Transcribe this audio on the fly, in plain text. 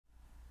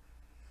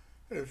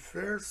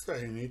First,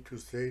 I need to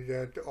say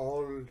that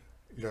all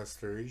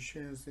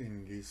illustrations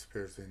in this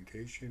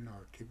presentation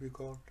are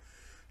typical,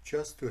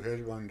 just to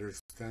help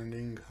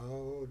understanding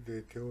how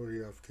the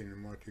theory of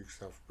kinematics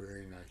of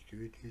brain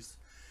activities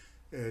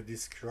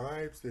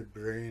describes the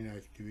brain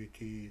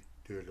activity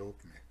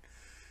development.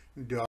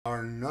 They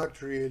are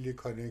not really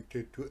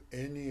connected to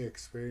any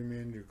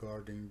experiment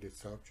regarding the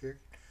subject.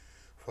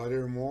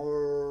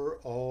 Furthermore,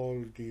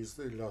 all these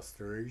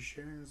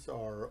illustrations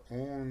are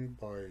owned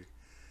by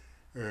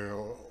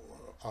uh,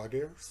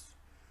 others.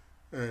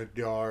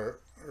 There are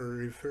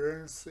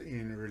references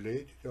in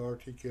related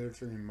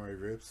articles in my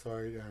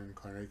website and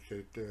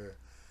connected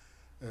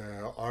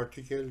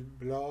article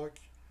blog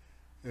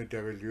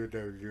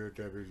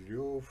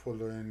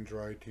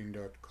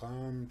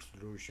www.fluentwriting.com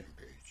solution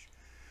page.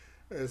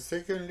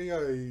 Secondly,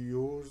 I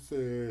use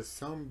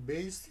some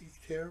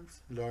basic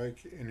terms like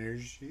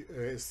energy,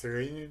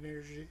 strain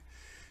energy,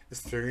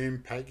 strain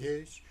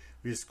package,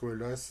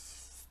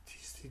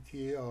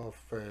 viscoelasticity of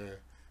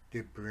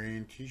the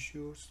brain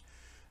tissues,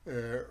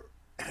 uh,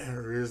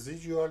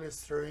 residual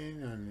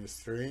strain and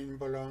strain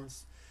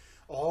balance.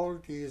 All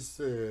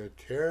these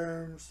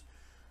terms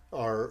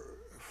are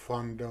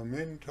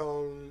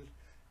fundamental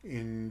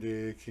in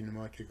the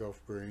kinematic of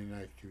brain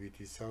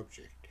activity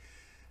subject.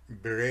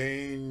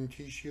 Brain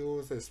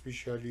tissues,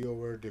 especially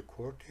over the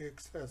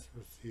cortex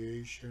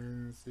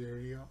associations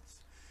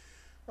areas,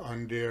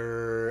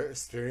 under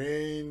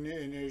strain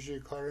energy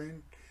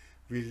current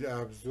will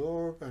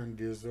absorb and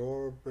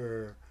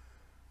desorb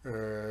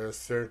a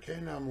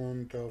certain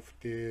amount of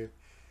the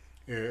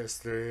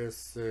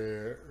stress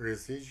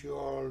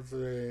residuals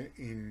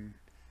in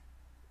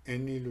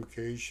any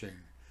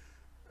location,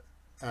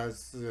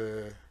 as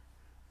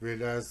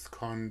well as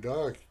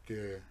conduct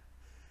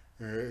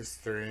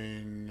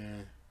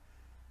strain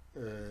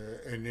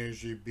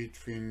energy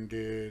between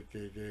the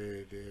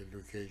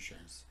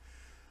locations.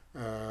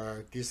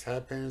 This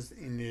happens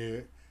in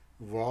a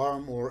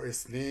worm or a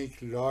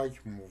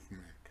snake-like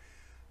movement.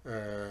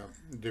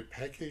 The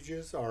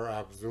packages are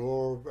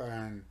absorbed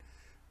and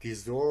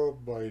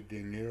desorbed by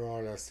the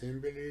neural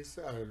assemblies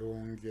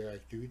along the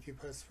activity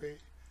pathway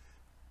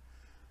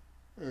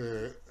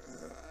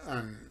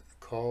and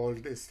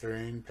called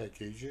strain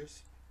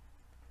packages.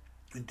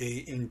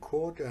 They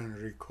encode and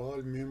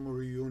recall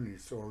memory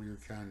units, or you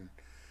can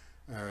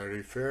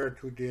refer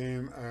to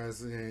them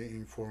as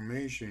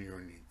information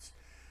units.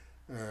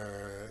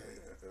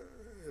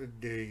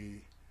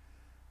 They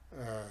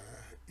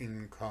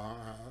in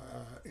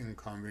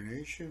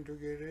combination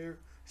together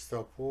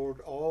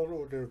support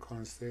all other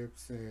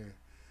concepts in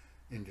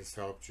the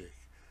subject.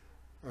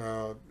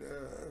 For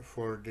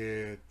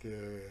the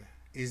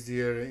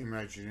easier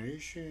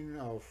imagination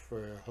of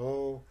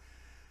how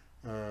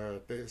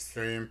the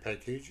strain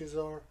packages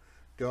are,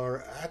 there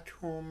are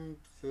atoms,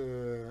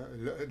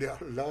 they are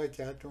like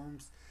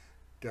atoms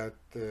that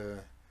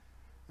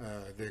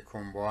they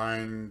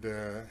combine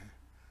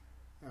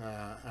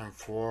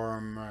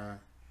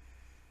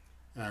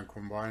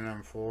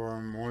and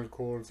form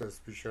molecules,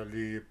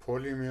 especially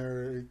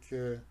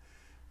polymeric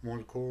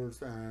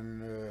molecules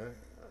and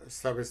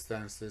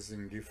substances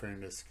in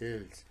different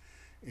scales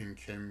in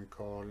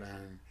chemical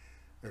and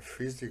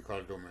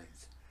physical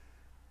domains.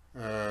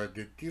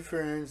 The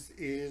difference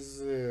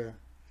is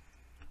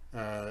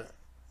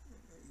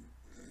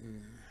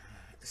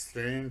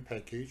strain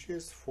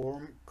packages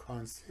form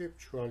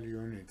conceptual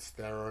units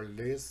that are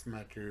less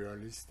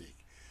materialistic.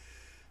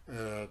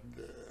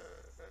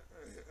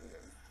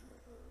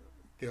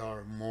 They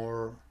are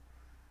more,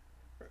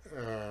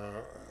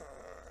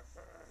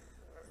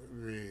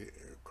 we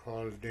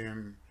call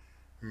them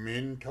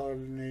mental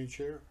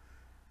nature,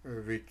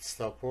 with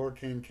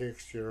supporting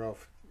texture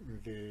of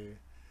the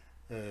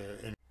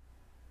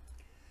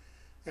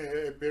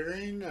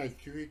brain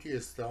activity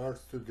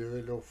starts to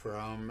develop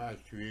from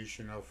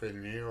activation of a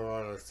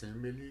neural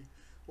assembly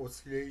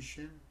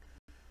oscillation,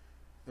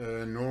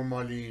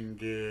 normally in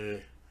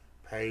the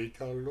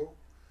parietal lobe,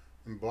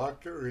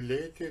 but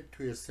related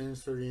to a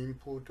sensory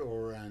input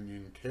or an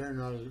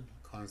internal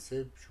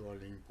conceptual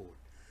input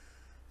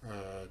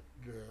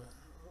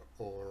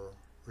or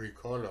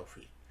recall of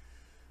it.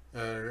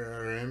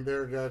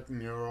 Remember that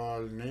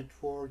neural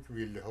network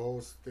will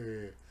host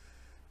a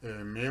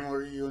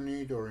memory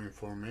unit or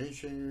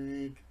information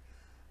unit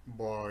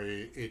by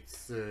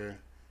its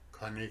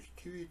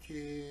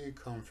connectivity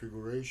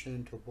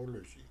configuration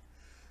topology.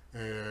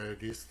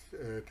 This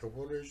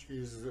topology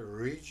is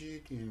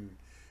rigid in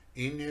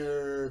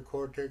inner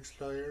cortex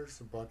layers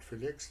but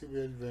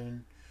flexible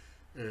when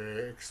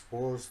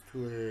exposed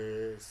to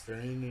a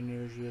strain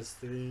energy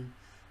stream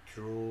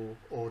through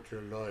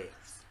outer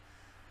layers.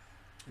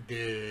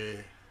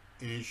 The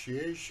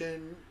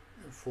initiation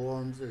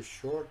forms a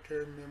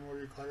short-term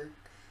memory current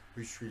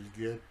which will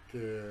get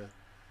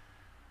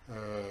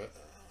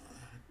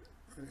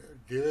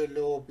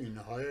develop in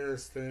higher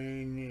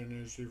strain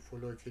energy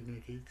flow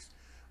kinetics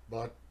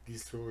but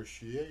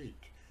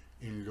dissociate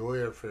in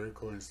lower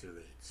frequency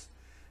rates.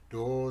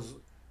 Those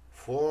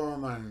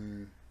form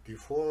and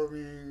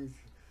deforming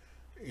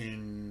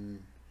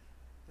in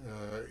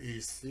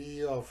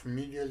EC of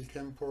medial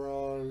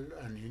temporal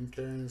and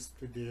interns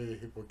to the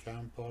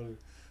hippocampal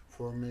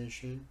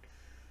formation,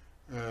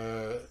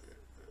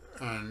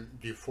 and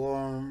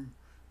deform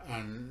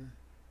and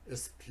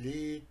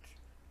split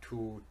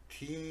to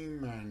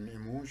theme and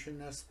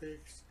emotion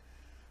aspects.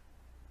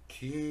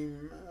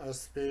 Theme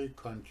aspect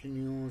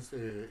continues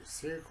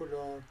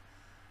circular,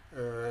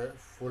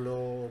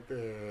 followed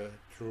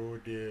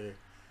through the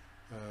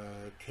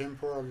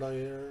temporal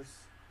layers,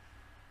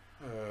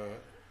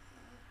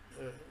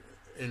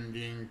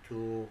 ending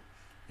to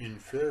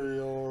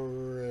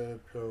inferior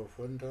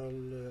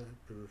prefrontal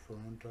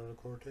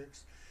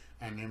cortex,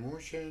 and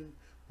emotion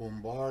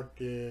bombard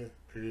the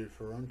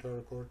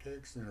prefrontal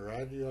cortex in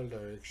radial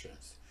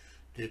directions.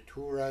 The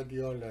two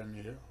radial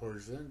and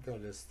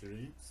horizontal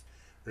streams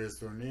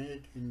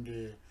resonate in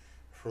the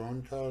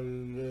frontal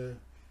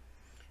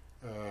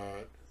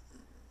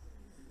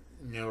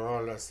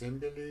neural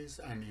assemblies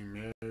and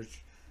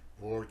emerge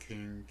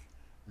working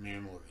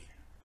memory.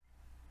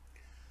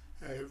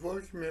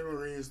 Working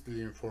memory is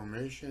the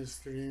information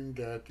stream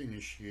that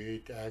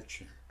initiates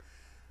action,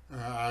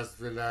 as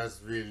well as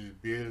will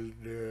build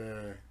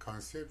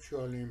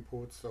conceptual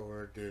inputs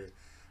over the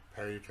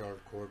parietal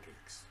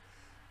cortex.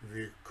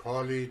 We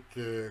call it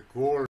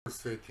goal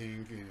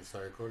setting in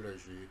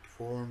psychology. It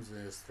forms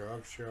a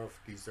structure of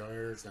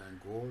desires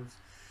and goals,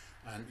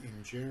 and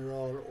in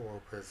general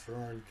or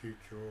personality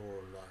through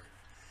our life.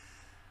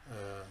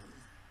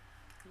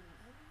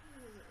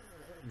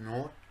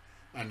 Note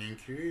an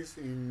increase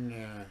in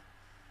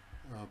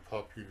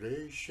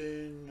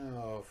population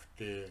of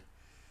the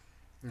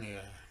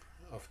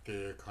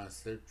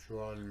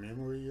conceptual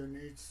memory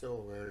units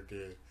over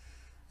the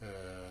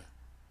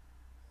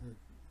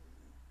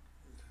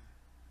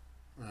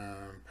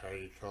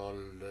parietal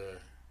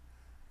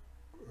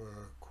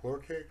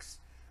cortex.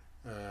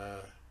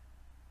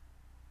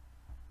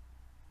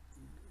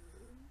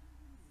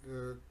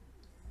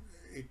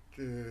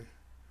 It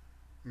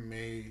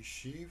may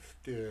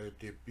shift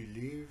the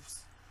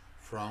beliefs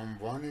from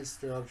one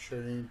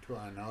structure into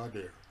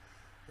another,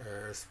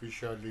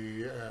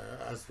 especially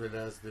as well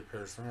as the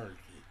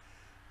personality,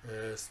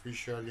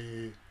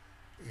 especially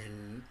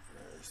in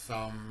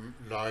some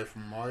life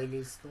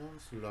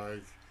milestones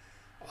like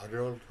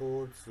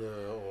adulthood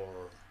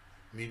or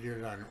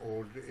middle and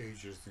old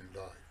ages in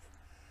life.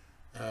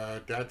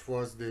 That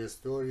was the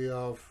story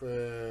of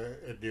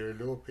a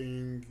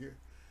developing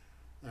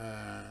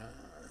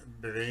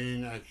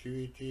brain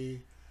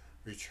activity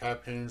which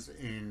happens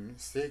in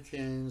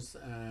seconds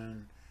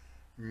and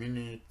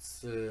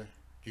minutes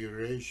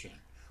duration.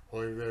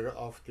 However,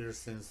 after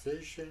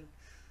sensation,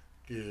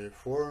 the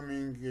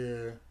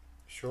forming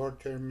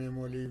short-term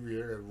memory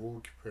will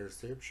evoke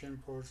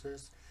perception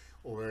process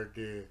over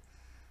the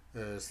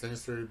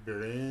sensory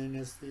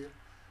brain still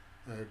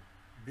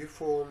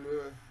before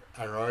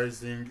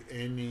arising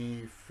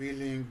any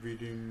feeling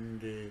within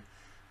the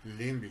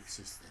limbic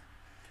system.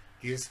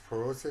 These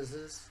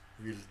processes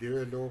will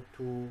develop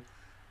to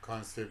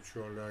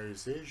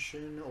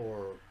conceptualization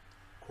or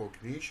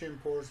cognition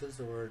process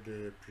over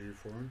the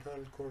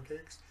prefrontal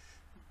cortex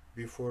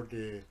before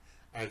the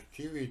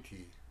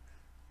activity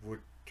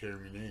would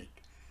terminate.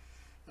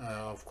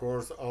 Of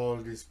course, all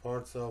these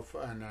parts of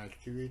an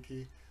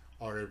activity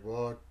are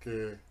about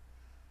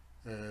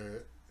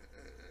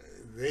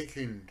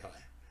waking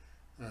time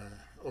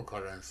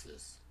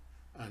occurrences,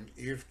 and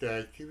if the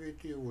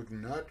activity would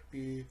not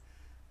be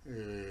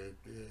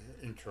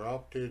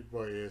interrupted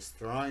by a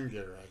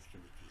stronger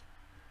activity.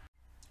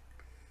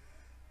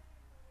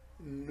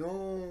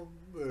 No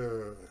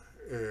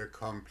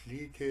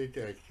completed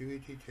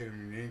activity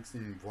terminates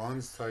in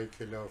one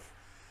cycle of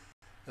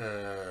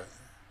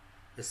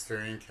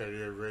stirring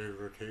carrier wave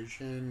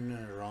rotation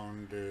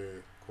around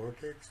the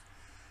cortex.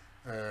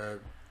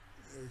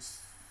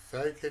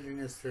 Cycle in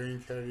a stirring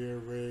carrier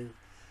wave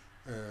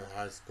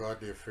has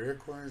got a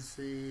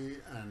frequency,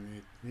 and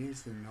it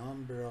needs a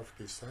number of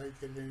the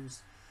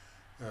cyclings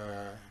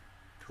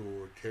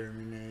to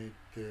terminate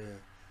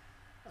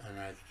an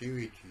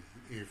activity,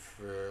 if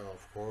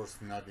of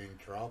course not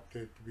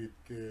interrupted with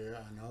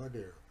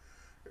another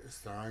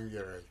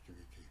stronger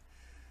activity.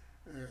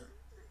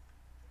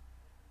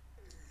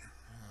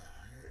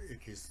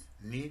 It is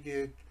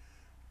needed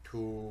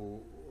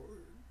to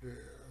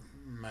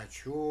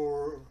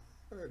mature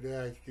the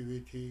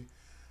activity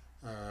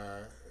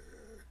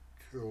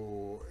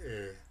to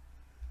a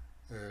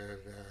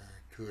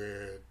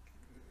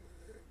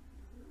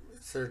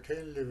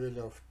certain level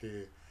of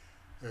the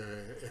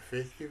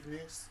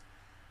effectiveness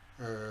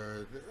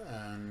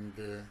and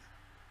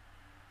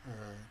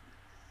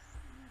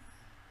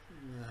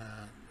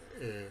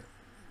a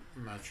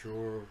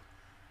mature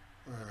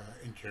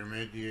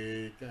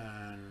intermediate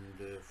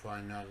and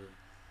final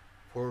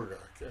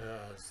product,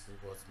 as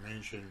was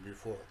mentioned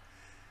before.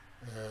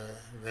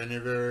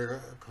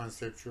 Whenever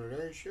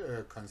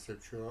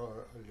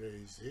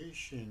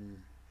conceptualization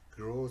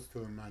grows to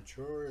a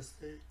mature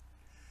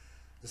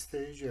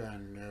stage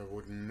and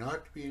would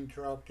not be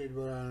interrupted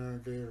by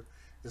another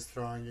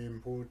strong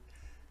input,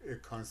 a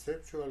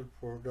conceptual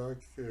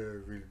product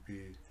will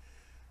be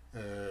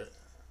uh,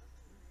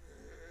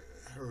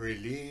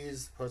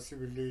 release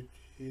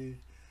possibility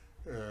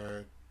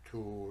uh,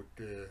 to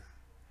the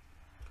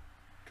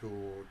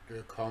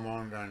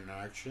command and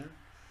action.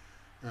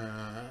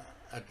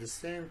 At the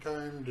same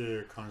time,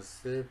 the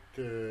concept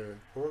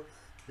product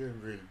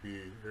will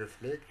be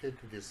reflected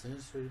to the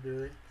sensory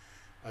brain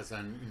as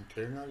an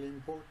internal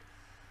input.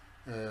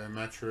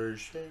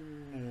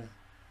 Maturation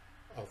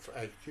of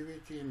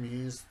activity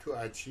means to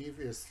achieve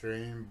a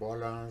strain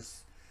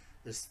balance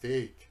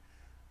state.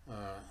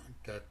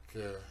 That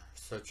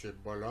such a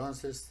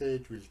balanced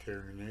state will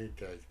terminate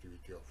the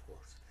activity, of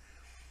course.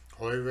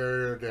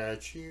 However, the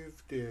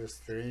achieved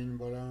strain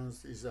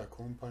balance is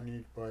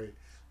accompanied by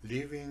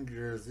leaving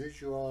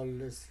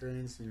residual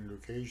strains in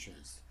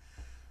locations,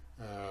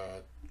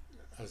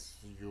 as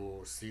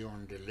you see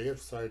on the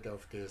left side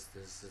of this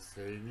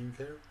straining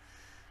curve,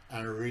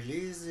 and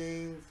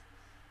releasing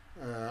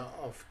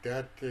of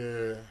that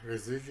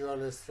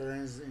residual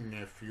strains in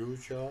a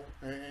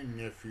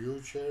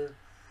future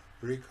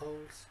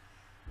recalls,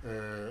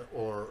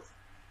 or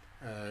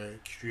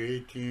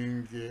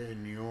creating a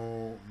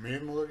new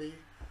memory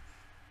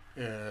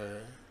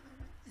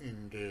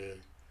in the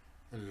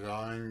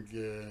long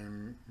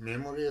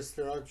memory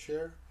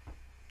structure.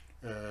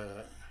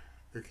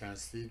 You can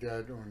see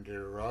that on the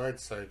right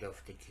side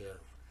of the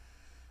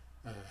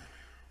curve.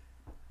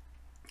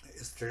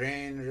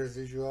 Strain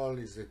residual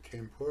is a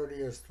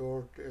temporary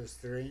stored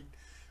strain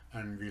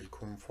and will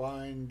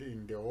confined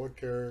in the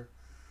outer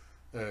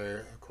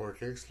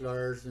cortex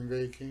layers in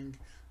waking,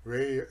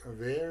 where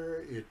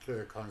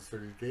it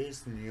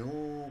consolidates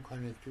new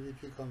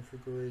connectivity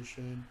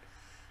configuration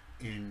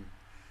in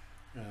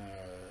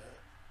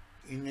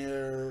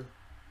inner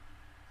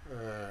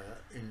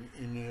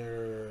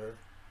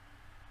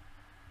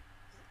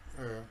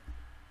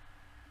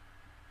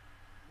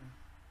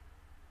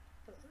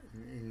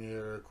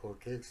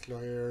cortex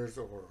layers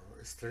or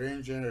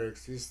stranger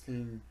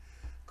existing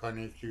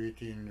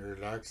connectivity in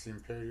relaxing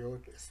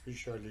period,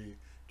 especially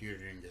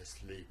during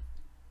sleep.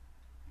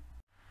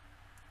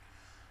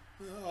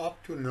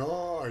 Up to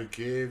now, I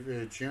gave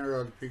a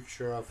general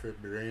picture of a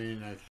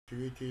brain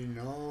activity.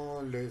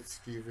 Now, let's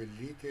give a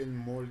little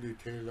more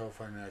detail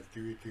of an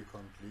activity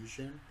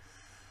completion,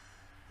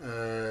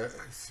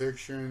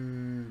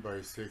 section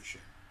by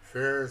section.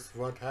 First,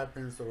 what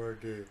happens over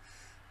the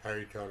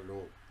parietal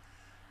lobe?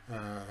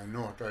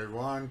 Note, I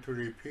want to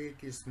repeat,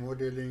 this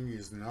modeling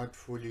is not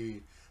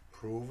fully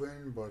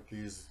proven, but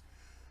is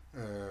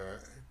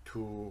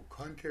to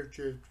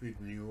contribute with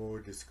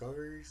new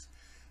discoveries.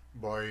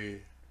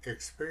 By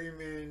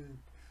experiment,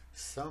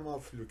 some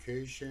of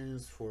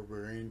locations for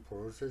brain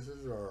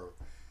processes are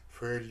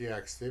fairly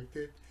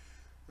accepted,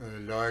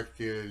 like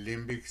the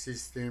limbic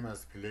system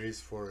as place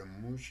for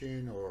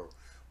emotion or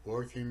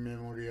working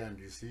memory and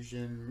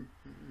decision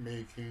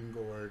making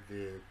over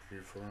the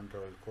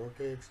prefrontal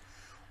cortex,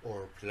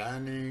 or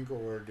planning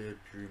over the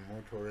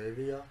premotor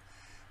area.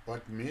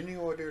 But many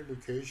other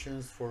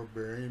locations for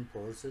brain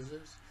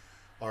processes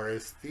are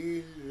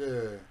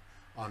still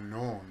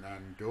unknown,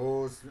 and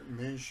those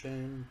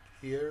mentioned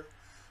here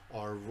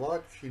are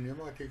what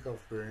kinematic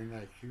of brain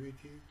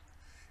activity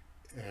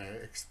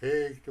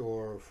expect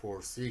or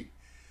foresee.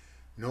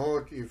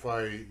 Note, if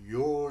I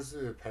use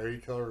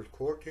parietal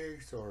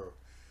cortex or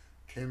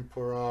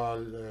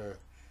temporal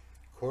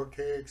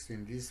cortex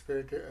in this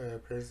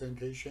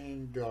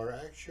presentation, they are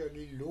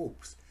actually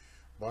loops,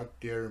 but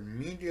their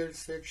medial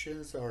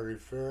sections are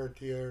referred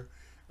here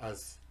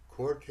as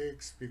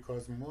cortex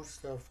because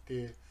most of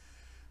the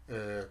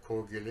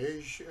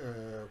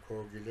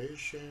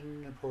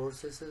coagulation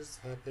processes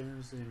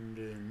happens in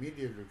the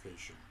medial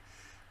location,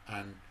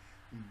 and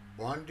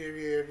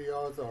boundary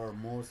areas are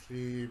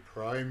mostly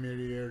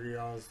primary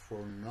areas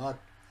for not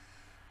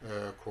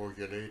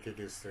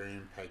coagulated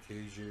strain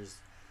packages,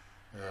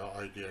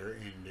 either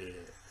in the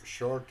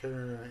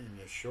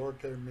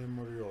shorter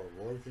memory or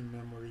working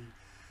memory.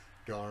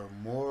 They are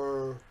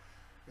more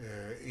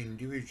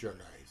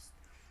individualized.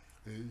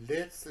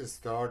 Let's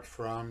start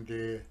from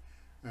the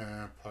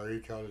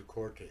parietal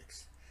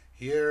cortex.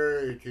 Here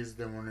it is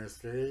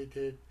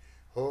demonstrated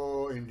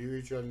how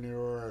individual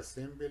neural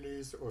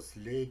assemblies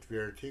oscillate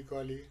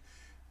vertically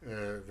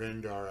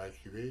when they are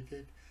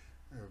activated,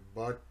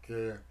 but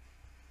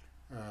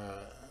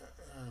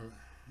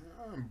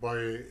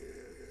by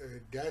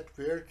that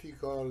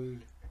vertical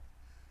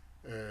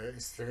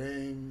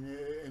strain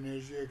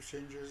energy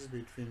exchanges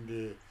between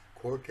the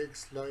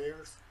cortex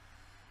layers,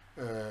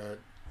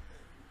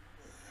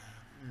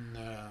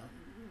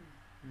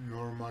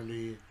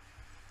 normally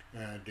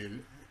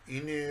the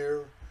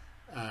inner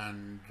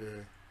and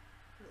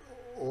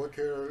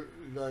outer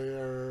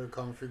layer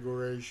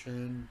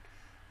configuration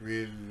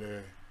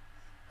will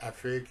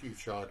affect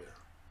each other.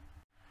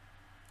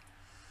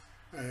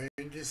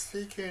 In the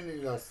second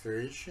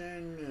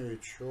illustration,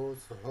 it shows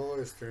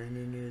how strain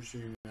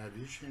energy, in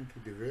addition to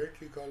the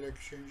vertical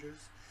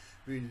exchanges,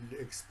 will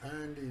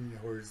expand in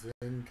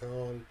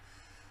horizontal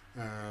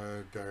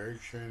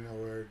direction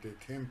over the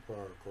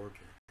temporal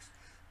cortex.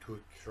 to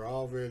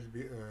travel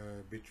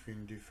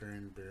between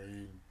different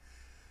brain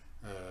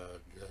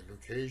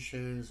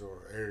locations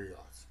or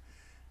areas.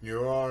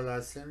 Neural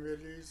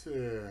assemblies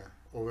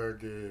over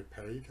the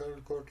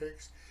parietal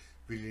cortex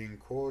will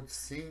encode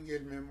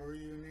single memory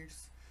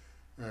units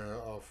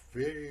of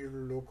very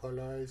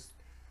localized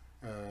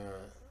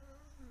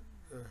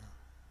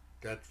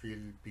that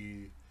will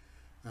be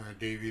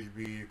they will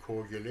be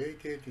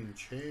coagulated in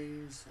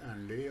chains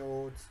and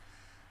layouts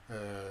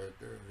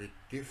with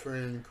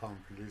different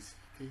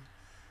complexity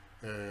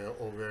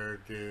over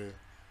the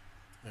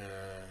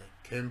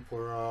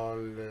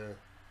temporal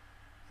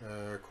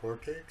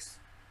cortex.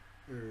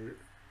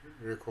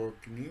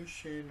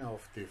 Recognition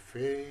of the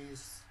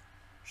face,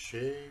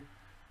 shape,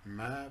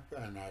 map,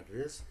 and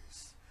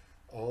addresses.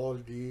 All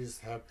these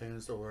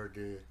happens over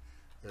the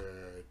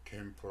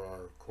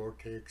temporal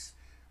cortex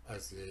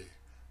as a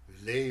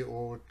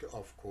layout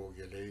of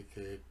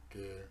coagulated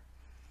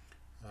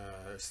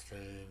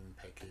strain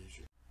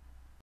packaging.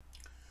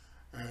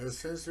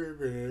 Sensory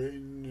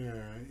brain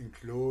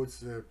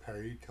includes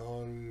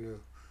parietal,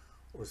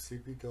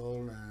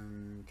 occipital,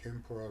 and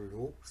temporal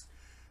lobes.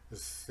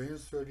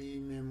 Sensory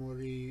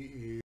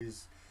memory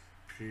is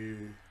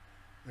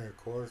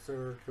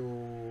precursor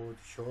to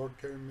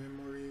short-term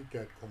memory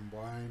that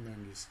combine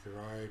and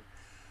describe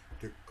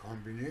the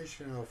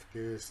combination of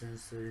the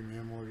sensory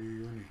memory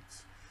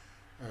units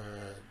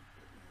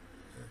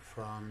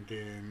from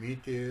the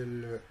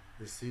middle,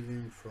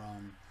 receiving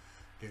from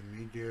the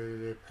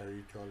middle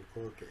parietal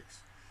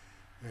cortex.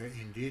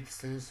 Indeed,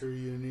 sensory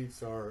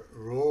units are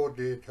raw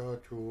data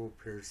to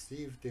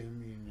perceive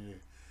them in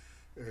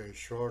a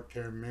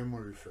short-term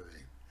memory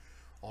frame.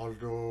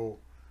 Although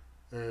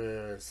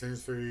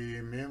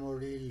sensory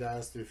memory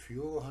lasts a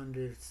few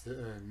hundred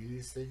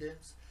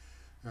milliseconds,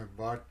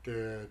 but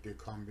the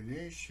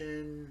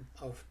combination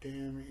of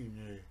them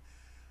in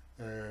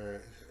a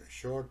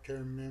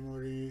short-term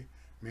memory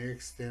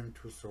makes them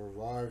to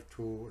survive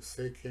 2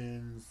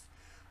 seconds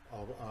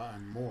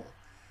and more.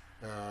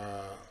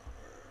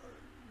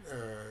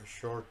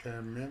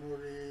 Short-term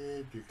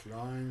memory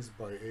declines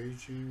by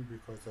aging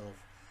because of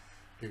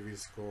the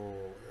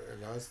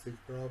viscoelastic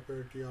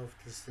property of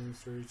the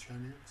sensory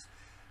channels.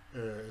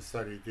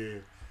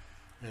 The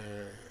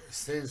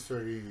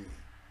sensory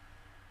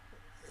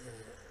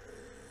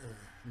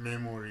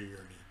memory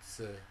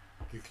units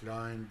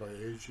decline by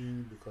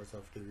aging because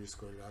of the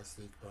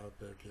viscoelastic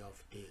property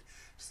of the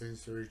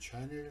sensory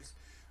channels,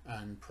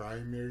 and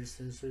primary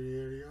sensory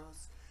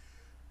areas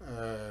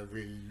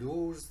will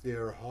lose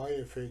their high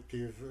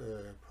effective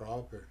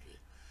property.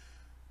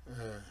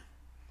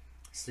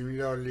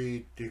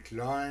 Similarly,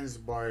 declines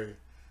by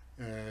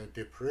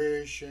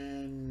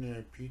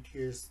depression,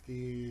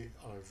 PTSD,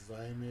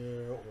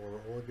 Alzheimer,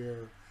 or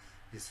other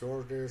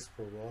disorders,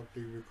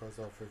 probably because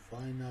of a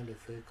final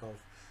effect of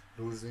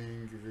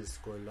losing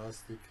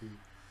viscoelasticity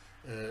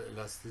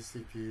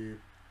elasticity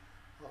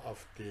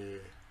of the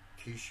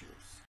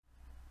tissues.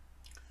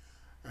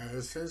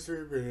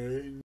 Sensory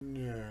brain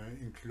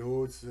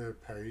includes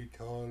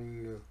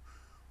parietal,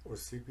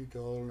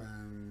 occipital,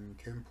 and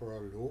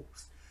temporal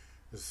lobes.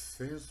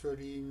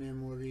 Sensory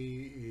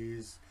memory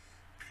is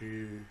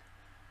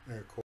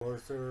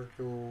precursor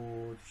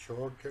to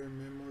short-term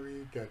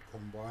memory that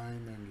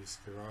combine and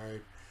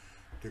describe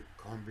the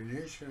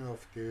combination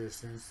of the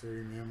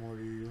sensory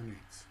memory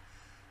units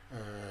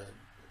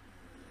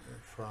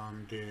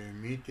from the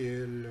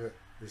middle,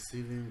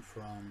 receiving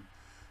from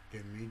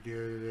the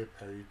middle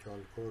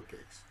parietal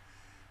cortex.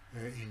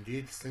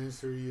 Indeed,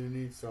 sensory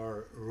units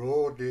are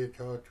raw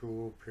data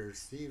to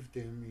perceive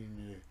them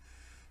in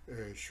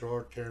a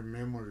short-term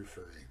memory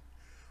frame.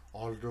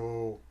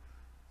 Although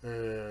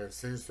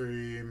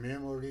sensory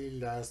memory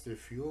lasts a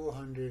few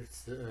hundred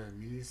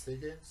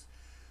milliseconds,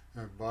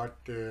 but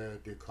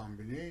the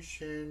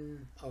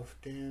combination of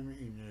them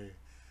in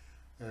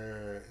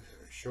a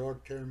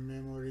short-term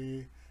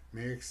memory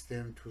makes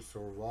them to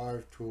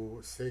survive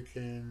 2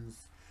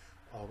 seconds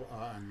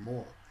and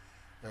more.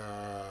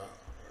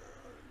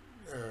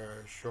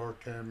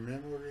 Short-term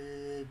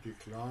memory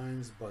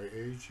declines by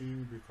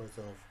aging because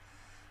of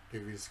the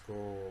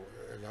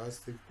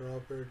viscoelastic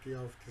property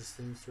of the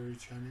sensory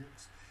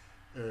channels.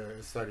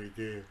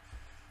 The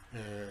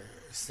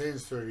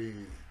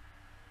sensory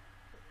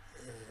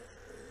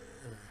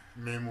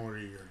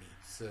memory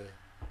units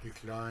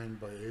decline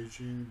by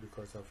aging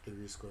because of the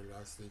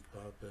viscoelastic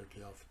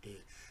property of the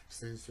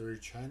sensory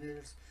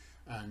channels,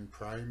 and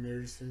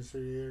primary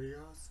sensory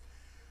areas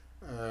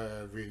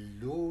will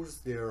lose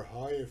their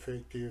high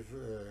effective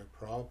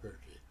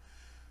property.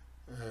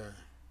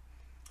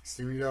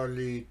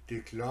 Similarly,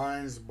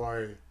 declines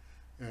by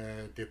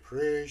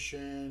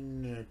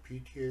depression,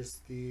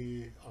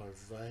 PTSD,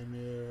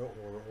 Alzheimer,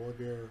 or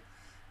other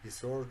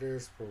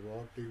disorders,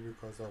 probably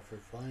because of a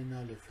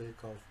final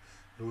effect of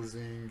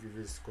losing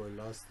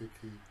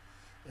viscoelasticity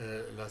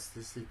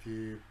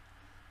elasticity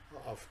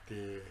of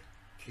the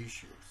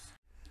tissues.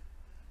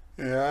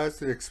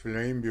 As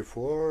explained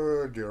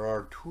before, there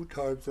are 2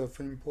 types of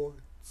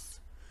inputs: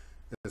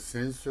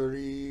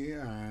 sensory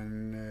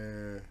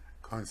and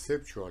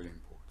conceptual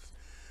inputs.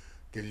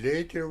 The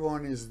later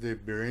one is the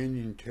brain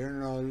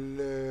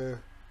internal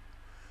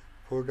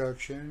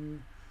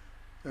production.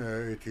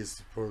 It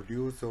is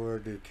produced over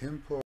the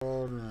temporal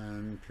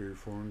and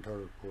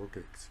prefrontal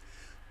cortex.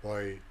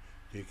 By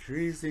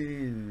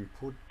decreasing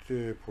input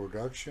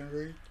production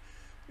rate,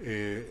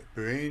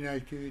 brain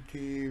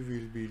activity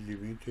will be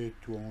limited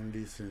to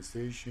only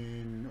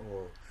sensation,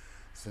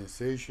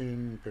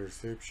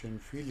 perception,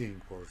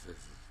 feeling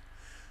processes.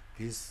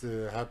 This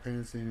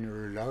happens in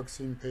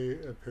relaxing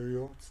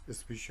periods,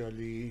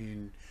 especially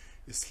in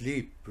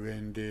sleep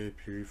when the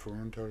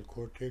prefrontal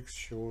cortex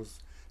shows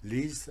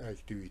least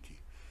activity.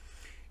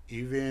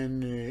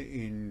 Even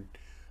in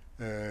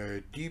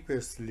deep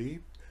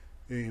sleep,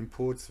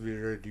 inputs will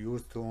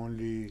reduce to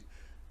only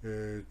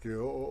the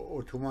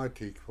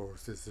automatic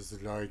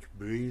processes like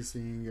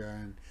breathing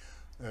and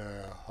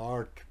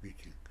heart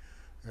beating.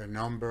 A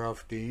number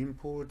of the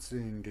inputs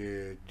in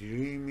the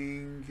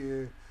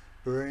dreaming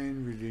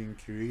brain will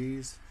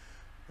increase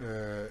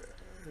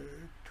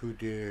to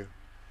the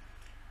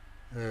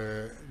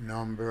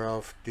number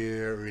of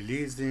the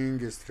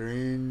releasing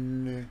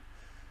strain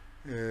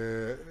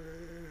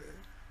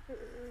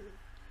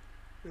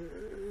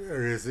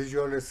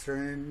residual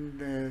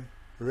strain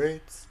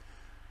rates.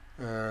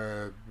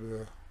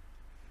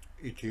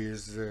 It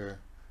is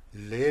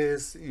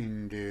less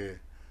in the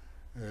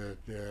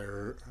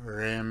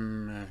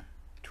REM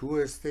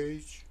 2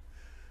 stage,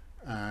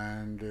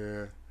 and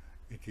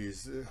it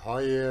is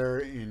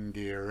higher in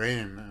the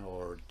REM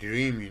or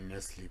dreaming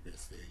sleep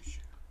stage.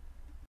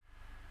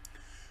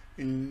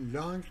 In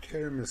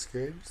long-term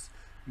scales,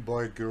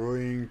 by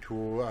growing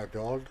to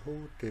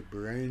adulthood, the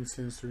brain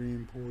sensory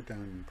input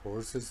and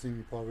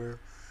processing power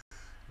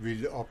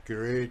will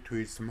upgrade to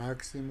its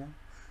maximum,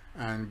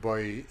 and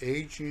by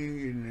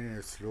aging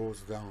it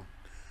slows down.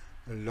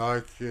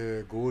 Like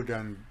good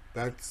and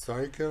bad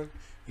cycle,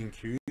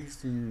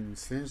 increase in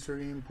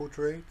sensory input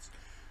rates,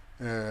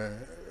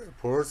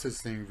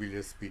 processing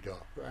will speed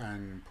up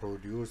and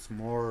produce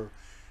more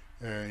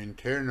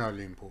internal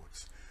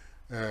inputs,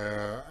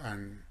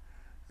 and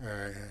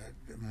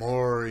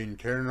more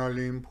internal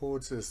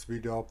inputs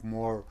speed up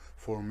more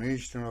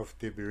formation of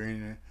the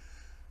brain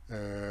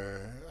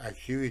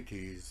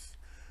activities.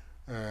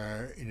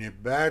 In a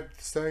bad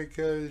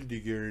cycle,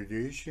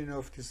 degradation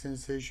of the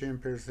sensation,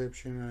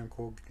 perception, and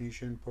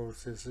cognition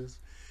processes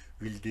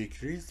will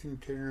decrease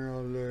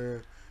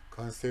internal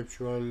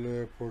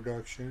conceptual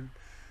production,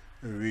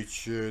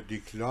 which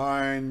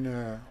decline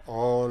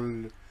all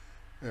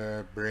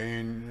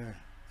brain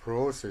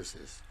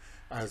processes,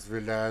 as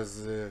well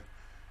as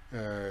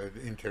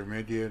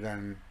intermediate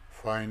and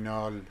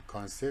final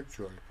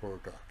conceptual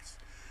products.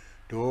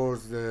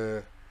 Those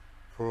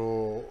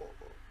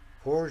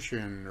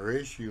proportion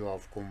ratio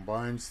of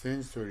combined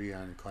sensory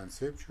and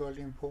conceptual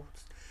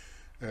inputs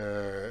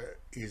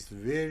is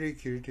very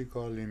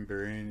critical in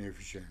brain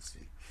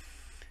efficiency,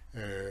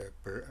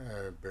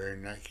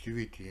 brain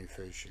activity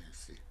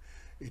efficiency.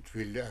 It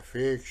will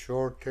affect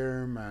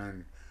short-term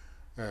and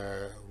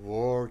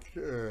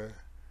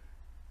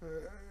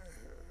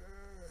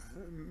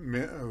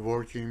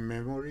working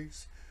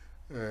memories,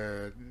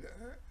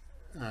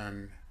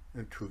 and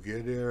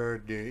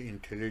together the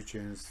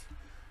intelligence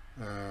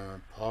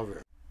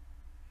power.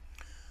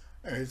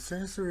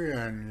 Sensory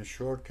and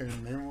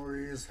short-term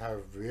memories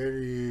have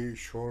very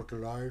short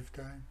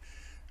lifetime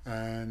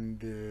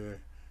and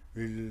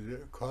will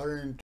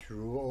current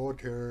through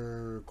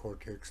outer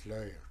cortex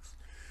layers.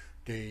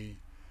 They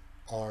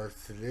are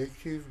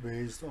selective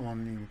based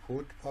on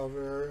input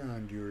power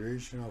and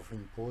duration of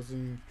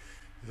imposing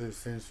the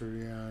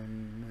sensory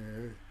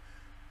and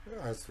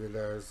as well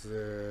as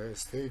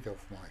state of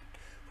mind.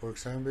 For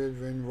example,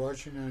 when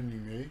watching an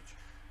image,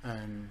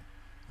 and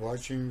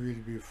watching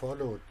will be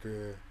followed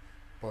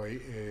by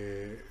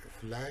a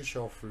flash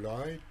of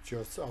light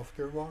just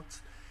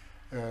afterwards,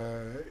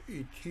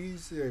 it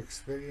is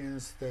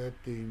experienced that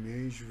the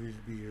image will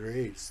be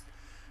erased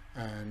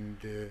and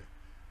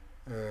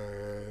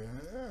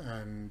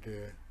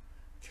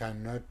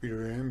cannot be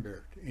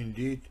remembered.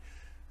 Indeed,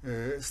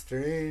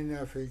 strain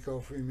effect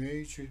of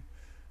image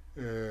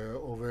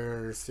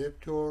over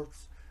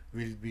receptors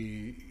will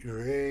be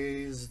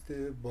erased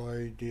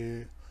by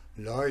the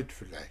light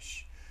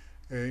flash.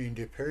 In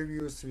the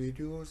previous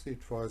videos,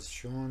 it was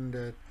shown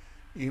that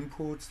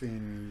inputs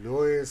in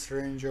lowest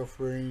range of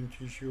brain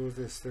tissues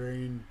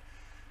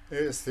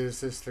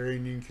stress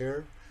straining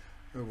curve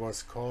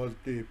was called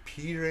the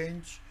P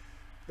range.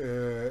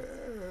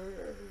 This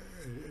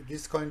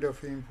kind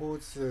of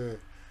inputs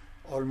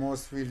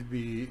almost will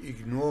be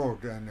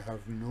ignored and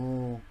have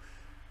no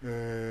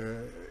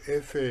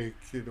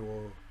effect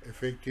or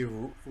effective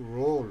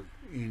role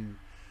in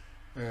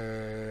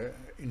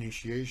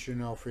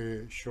initiation of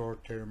a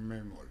short-term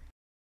memory.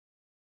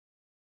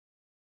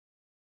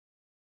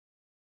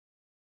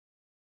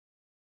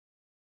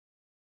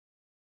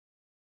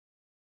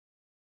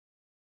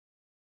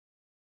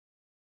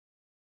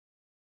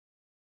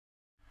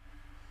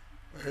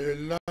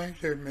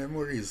 Long-term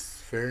memory is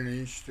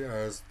furnished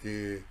as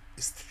the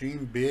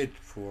stream bed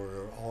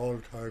for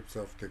all types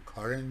of the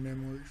current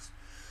memories,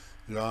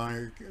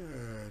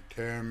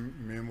 Long-term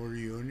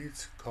memory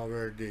units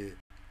cover the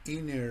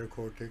inner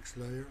cortex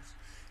layers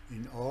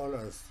in all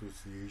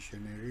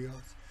association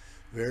areas,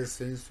 where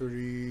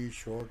sensory,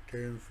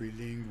 short-term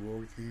feeling,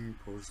 working,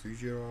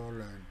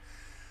 procedural,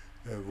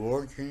 and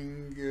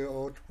working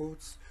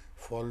outputs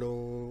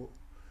follow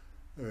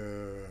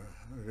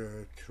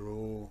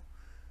through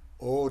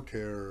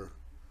outer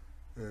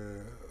uh,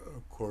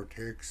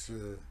 cortex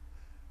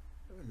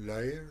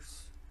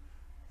layers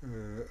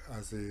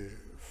as a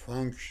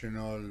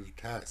functional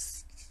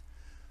task.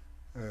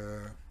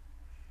 Uh,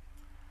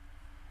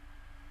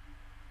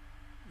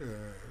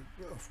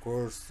 of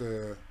course,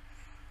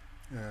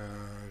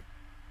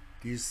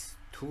 these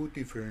two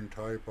different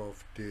type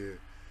of the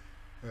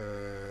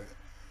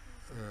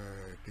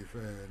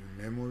different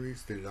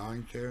memories, the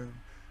long term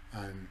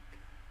and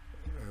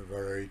a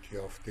variety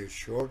of the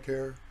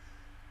shorter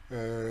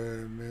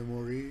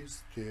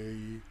memories,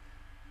 they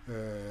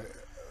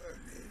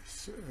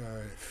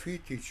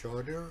fit each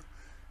other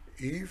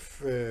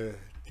if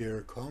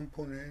their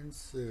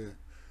components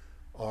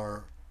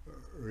are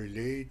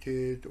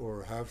related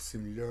or have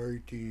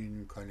similarity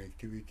in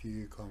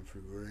connectivity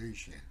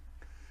configuration.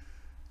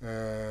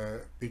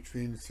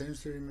 Between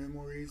sensory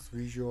memories,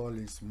 visual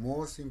is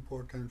most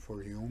important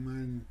for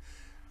human.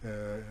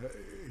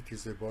 It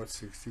is about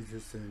 60 to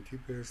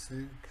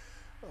 70%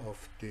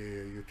 of the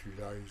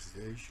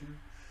utilization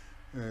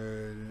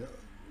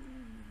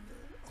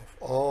of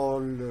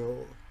all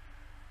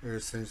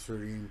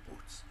sensory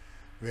inputs.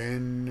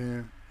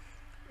 When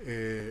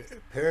a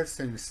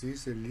person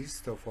sees a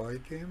list of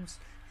items,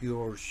 he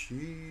or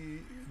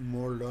she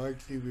more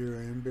likely will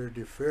remember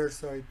the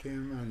first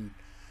item and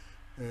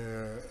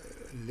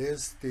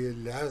less the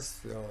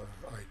last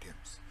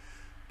items.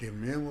 The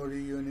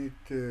memory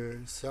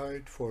unit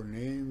site for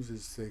names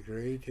is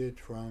segregated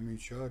from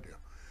each other.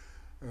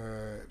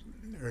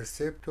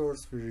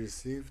 Receptors will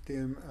receive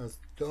them as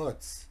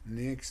dots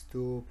next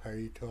to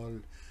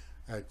parietal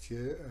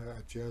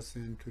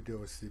adjacent to the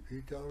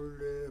occipital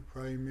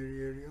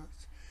primary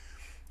areas,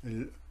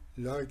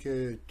 like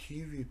a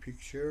TV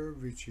picture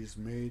which is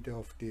made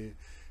of the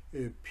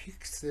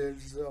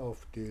pixels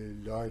of the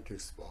light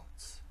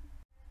spots.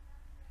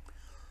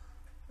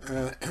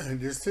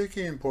 The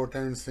second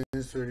important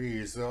sensory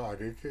is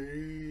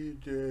auditory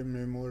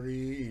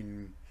memory.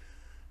 In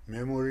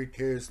memory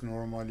tests,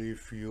 normally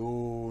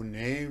few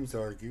names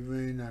are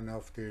given, and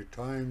after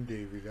time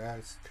they will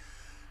ask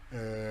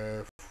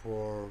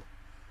for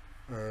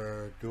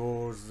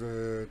those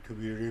to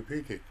be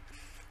repeated.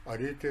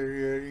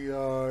 Auditory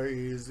area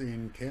is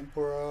in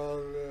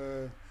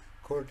temporal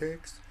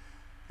cortex,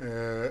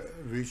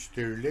 which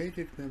the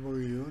related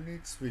memory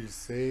units will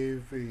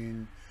save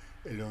in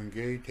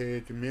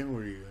elongated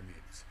memory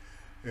units.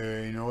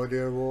 In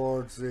other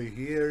words,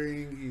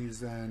 hearing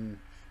is an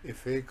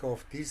effect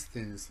of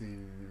distance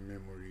in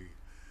memory,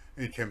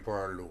 in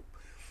temporal loop.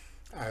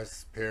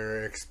 As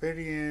per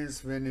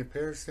experience, when a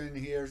person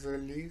hears a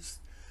list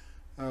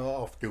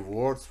of the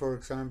words, for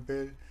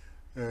example,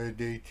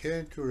 they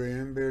tend to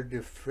remember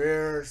the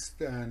first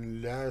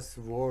and last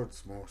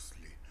words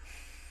mostly,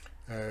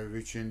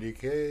 which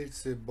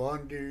indicates the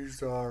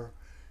boundaries are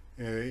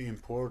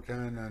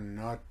important and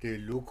not the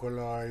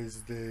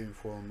localized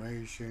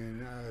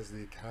information as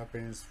it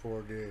happens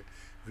for the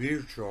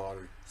virtual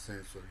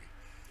sensory.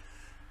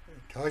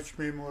 Touch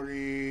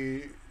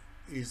memory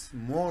is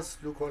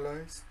most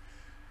localized,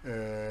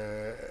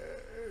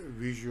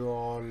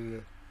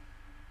 visual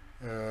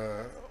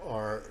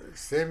are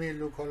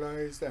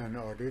semi-localized, and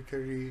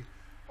auditory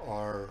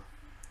are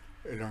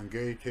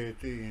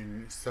elongated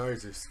in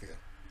size scale.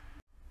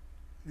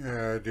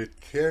 The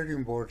third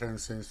important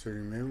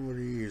sensory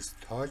memory is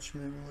touch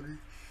memory.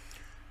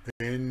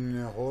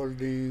 When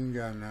holding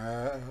an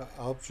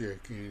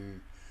object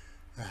in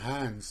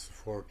hands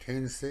for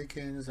 10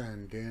 seconds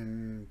and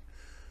then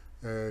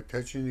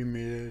touching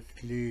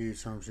immediately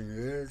something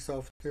else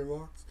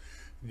afterwards,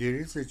 there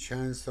is a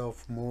chance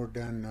of more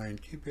than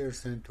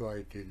 90% to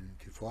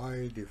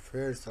identify the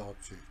first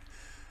object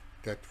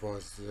that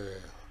was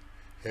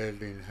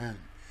held in hand.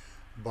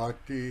 But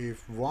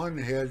if one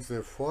holds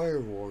a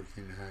firework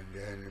in hand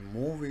and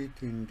move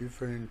it in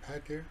different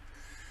patterns,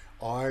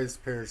 eyes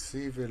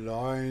perceive a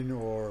line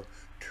or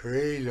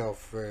trail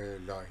of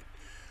light.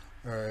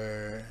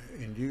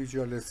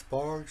 Individual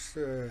sparks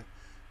will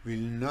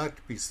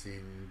not be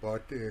seen,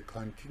 but a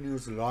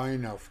continuous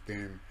line of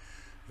them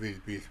will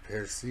be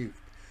perceived.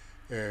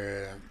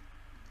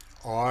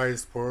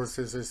 Eyes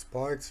process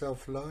sparks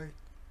of light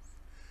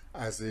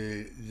as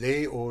a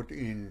layout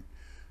in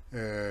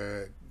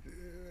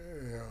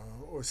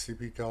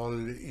occipital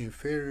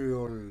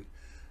inferior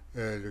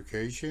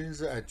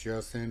locations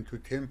adjacent to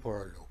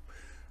temporal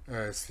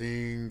lobe,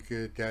 seeing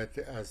that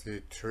as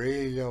a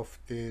trail of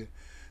the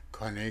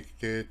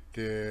connected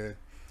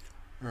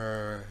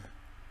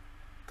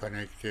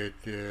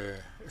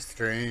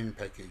strain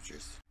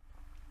packages.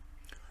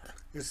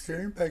 The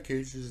strain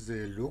package is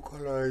a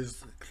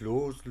localized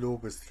closed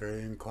loop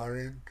strain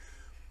current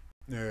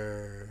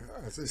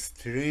as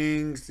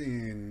strings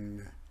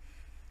in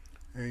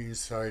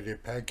inside a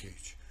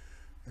package.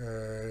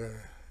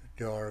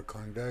 They are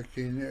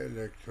conducting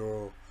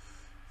electrochemical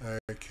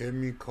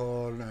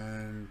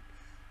and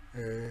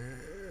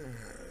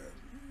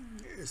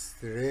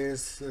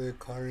stress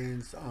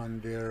currents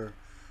on their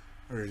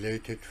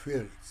related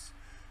fields,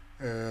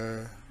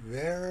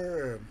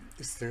 where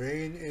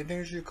strain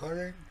energy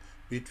current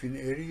between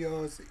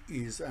areas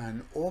is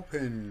an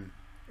open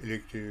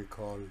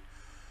electrical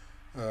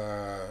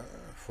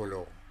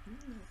flow,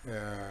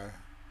 uh,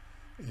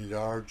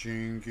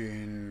 enlarging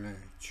in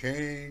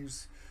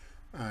chains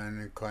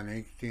and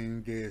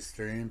connecting the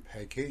strain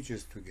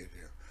packages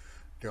together.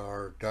 They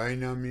are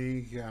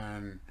dynamic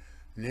and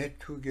net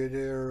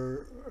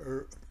together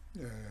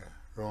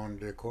around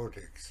the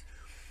cortex.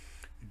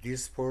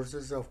 This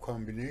process of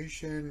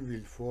combination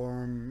will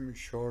form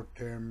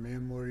short-term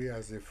memory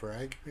as a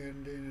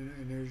fragment in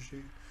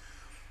energy,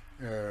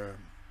 uh,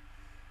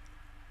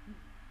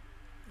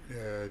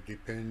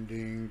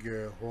 depending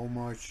how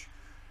much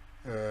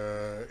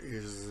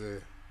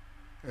is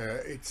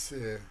its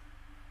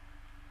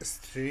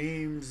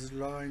streams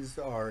lines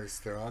are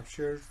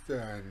structured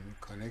and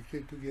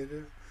connected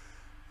together,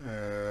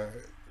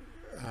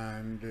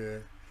 and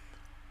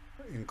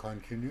in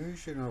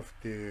continuation of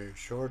the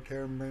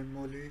short-term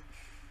memory,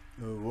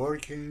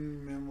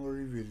 working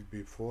memory will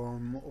be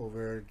formed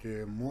over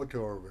the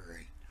motor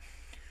brain.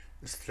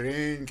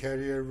 Strain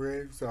carrier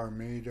waves are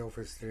made of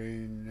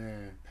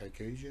strain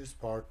packages,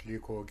 partly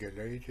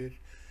coagulated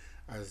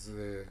as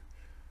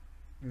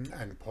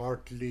and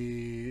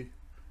partly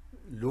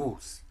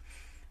loose.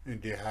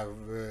 And they have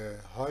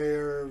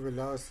higher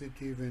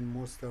velocity when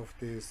most of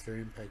the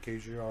strain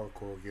packages are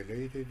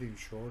coagulated in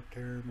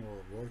short-term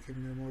or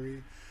working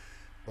memory,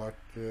 but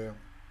they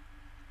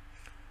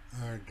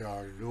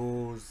are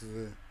loose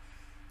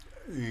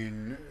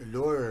in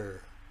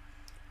lower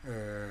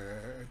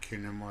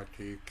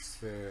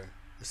kinematics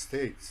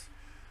states.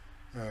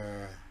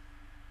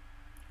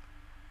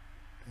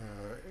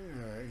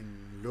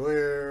 In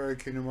lower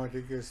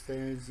kinematic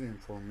states,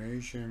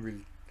 information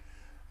will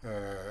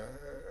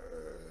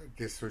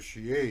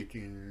dissociate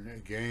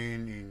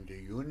again in the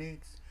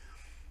units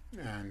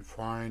and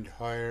find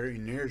higher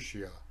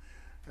inertia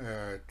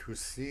to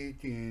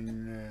sit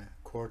in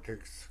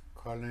cortex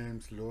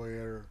columns,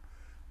 lower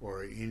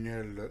or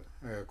inner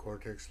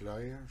cortex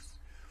layers,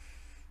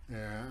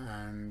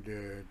 and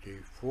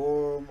they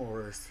form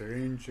or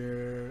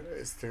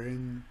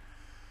stringen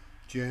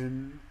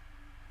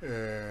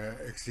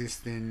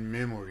existing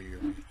memory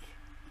unit.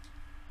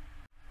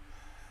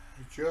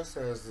 Just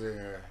as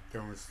a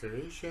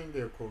demonstration,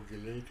 the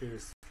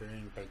coagulated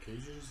strain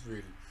packages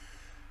will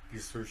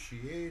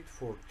dissociate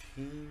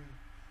 14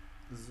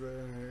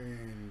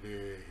 in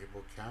the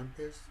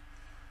hippocampus.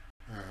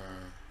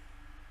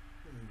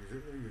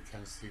 You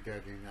can see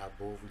that in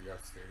above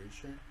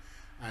illustration,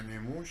 and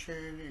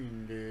emotion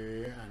in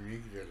the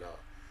amygdala,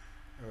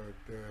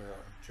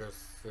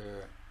 just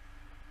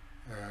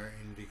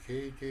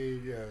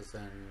indicated as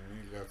an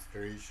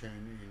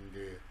illustration in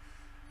the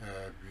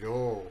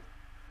below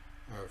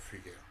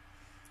figure.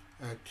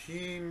 A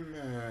theme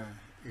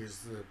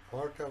is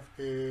part of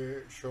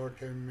the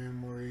short-term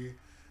memory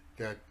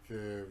that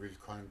will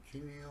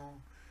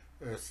continue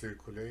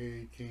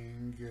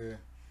circulating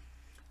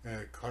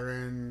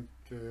current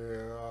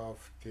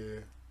of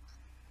the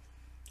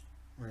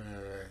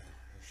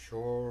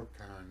short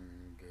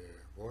and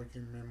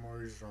working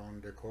memories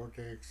around the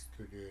cortex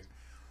to the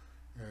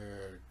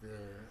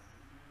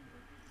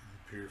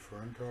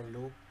prefrontal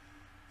lobe,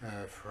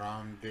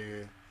 from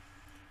the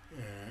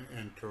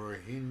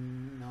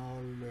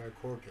entorhinal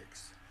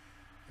cortex.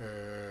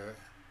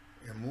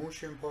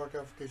 Emotion part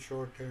of the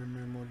short-term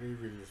memory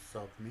will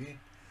submit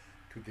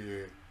to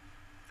the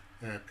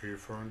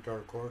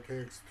prefrontal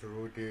cortex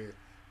through the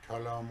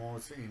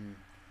thalamus in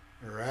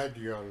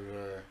radial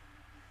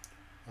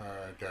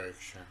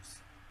directions.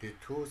 The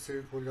two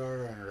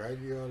circular and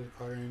radial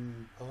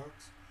current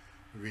parts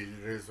will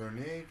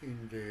resonate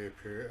in the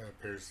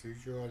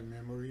perceptual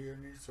memory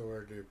units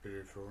over the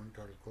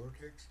prefrontal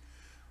cortex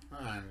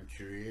and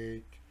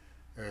create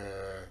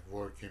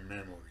working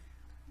memory.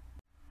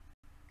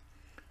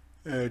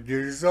 The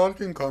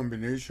resulting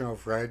combination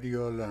of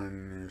radial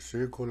and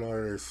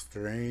circular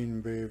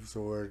strain waves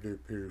over the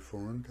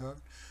prefrontal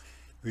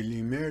will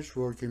emerge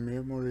working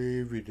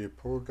memory with a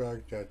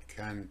product that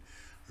can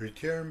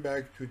return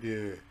back to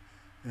the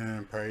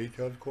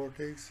parietal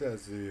cortex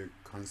as a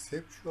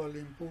conceptual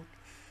input,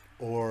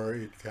 or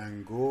it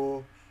can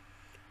go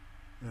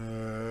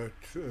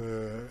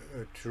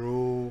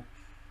through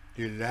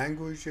the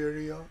language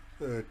area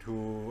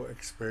to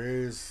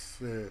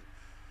express a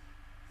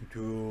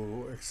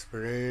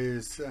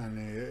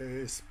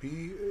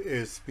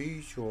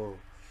speech or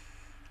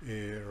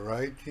a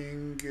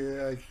writing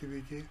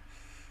activity,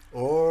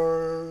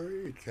 or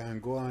it can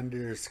go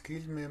under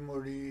skill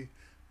memory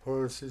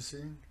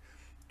processing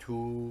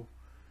to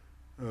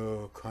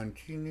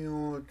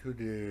continue to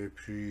the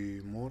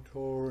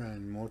premotor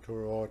and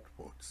motor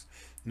outputs.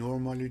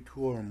 Normally,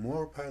 two or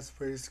more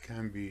pathways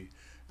can be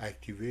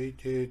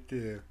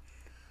activated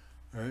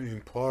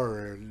in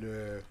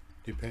parallel,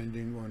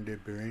 depending on the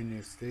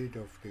brain state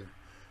of the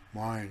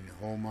mind,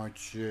 how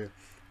much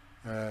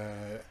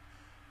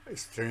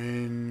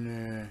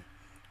strain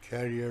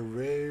carrier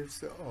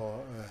waves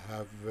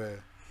have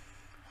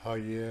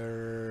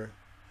higher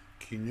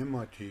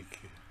kinematic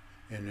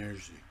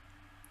energy.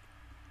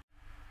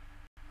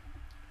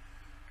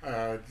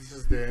 This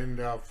is the end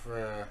of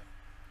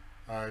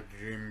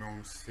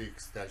Dreamium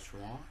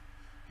 6-1.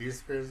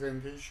 This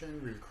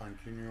presentation will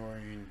continue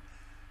in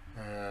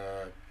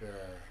the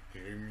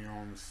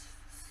Dreamium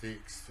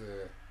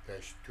 6-2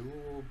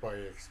 by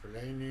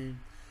explaining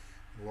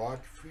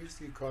what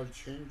physical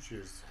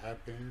changes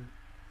happen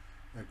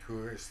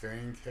to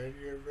strain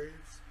carrier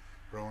waves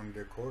from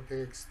the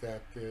cortex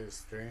that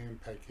strain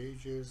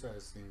packages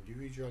as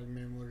individual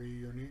memory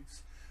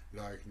units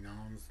like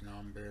nouns,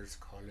 numbers,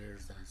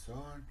 colors, and so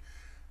on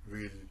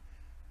will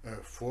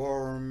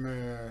form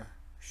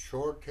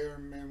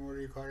short-term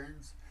memory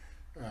currents,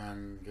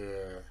 and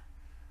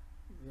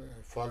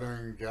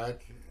following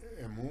that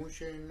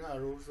emotion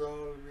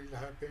arousal will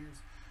happen,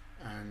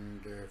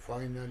 and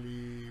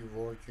finally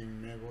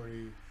working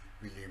memory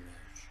will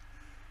emerge.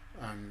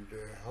 And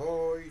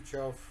how each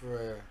of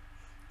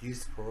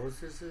these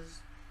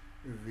processes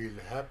will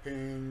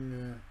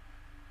happen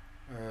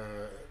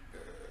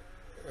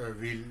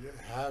will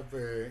have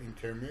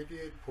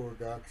intermediate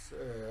products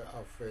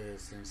of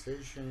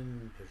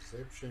sensation,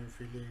 perception,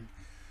 feeling,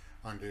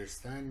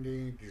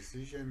 understanding,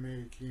 decision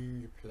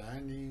making,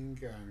 planning,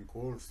 and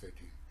goal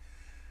setting.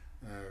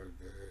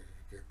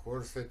 The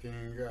goal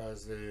setting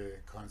as a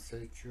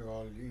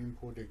conceptual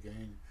input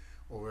again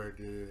over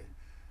the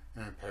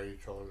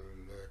parietal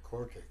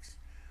cortex,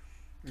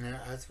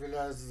 as well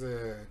as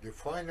the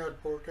final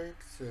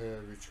cortex,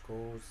 which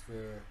goes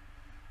to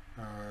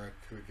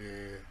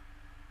the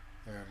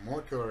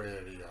motor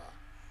area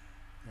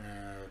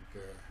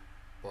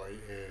by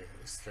a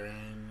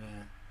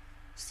strain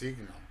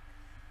signal.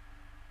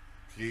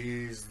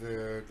 Please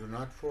do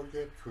not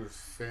forget to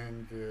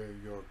send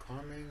your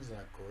comments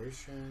and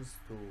questions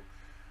to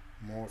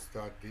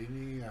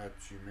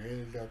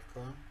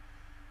mos.dini@gmail.com,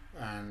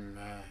 and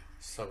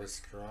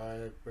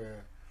subscribe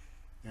to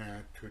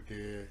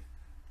the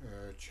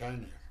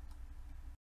channel.